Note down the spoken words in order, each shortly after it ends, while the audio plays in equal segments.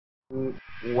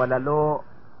Walaloo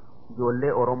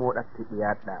ijoollee Oromoodhaatti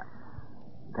dhiyaadha.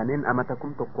 Kanneen amata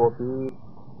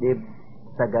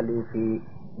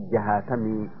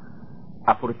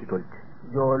 1964tti tolche.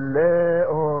 Ijoollee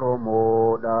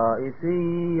Oromoodha isin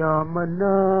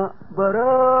yaamanna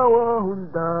bara waa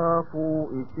hundaafuu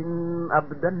isin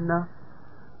abdanna.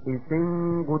 Isin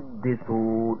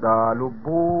guddisuudha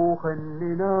lubbuu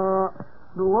kennina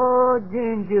nu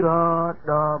wajjin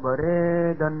jiraadha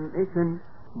bareedan isin.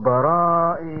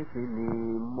 Bara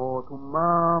isinii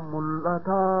mootummaa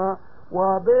mul'ata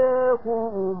waa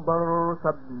beekuun bar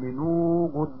sabni nu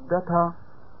guddata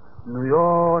nu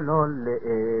yoo lolle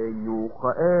eenyu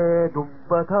ka'ee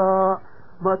dubbata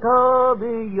mataa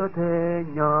biyya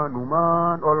teenya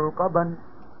numaan ol qaban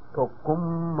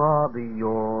tokkummaa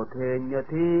biyyoo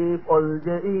teenyatiif ol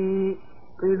je'ii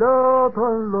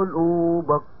xilootan lol'uu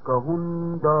bakka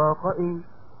hundaa ka'i.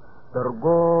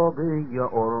 Dargoo biyya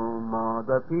ormaa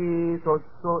dafii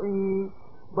sosso'ii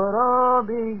bara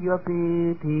biyya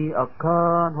fiitii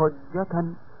akkaan hojjetan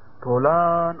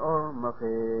tolaan orma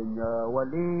keenya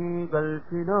walii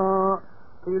galchinaa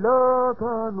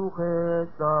xilaata nu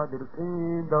keessaa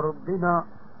dirqiin darbina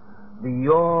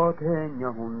biyyoo teenya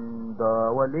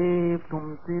hundaa waliif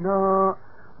tumsinaa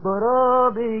bara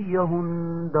biyya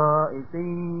hundaa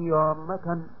isin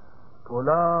yaammatan.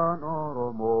 Tolaan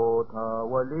Oromoota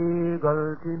walii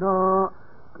galchina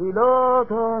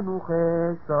xilaata nu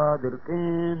keessaa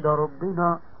dirqiin darbina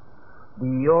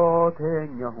biyyoo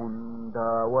teenya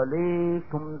hundaa waliif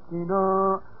tumsina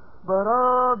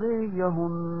bara biyya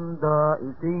hundaa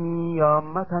isin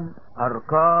yaammatan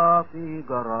harkaa fi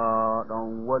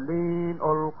garaadhaan waliin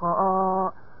ol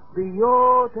ka'aa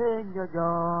biyyoo teenya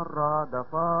jaarraa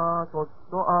dafaa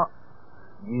sosso'a.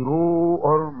 Jiruu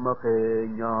orma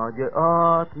keenya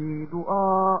je'aatii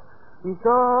du'aa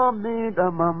isaan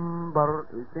miidhaman bar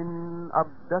isin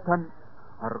abdatan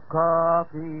harkaa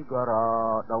fi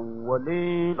garaadhaan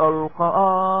waliin ol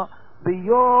ka'aa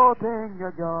biyyoo teenya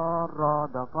jaarraa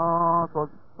dafaa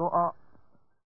sosso'a.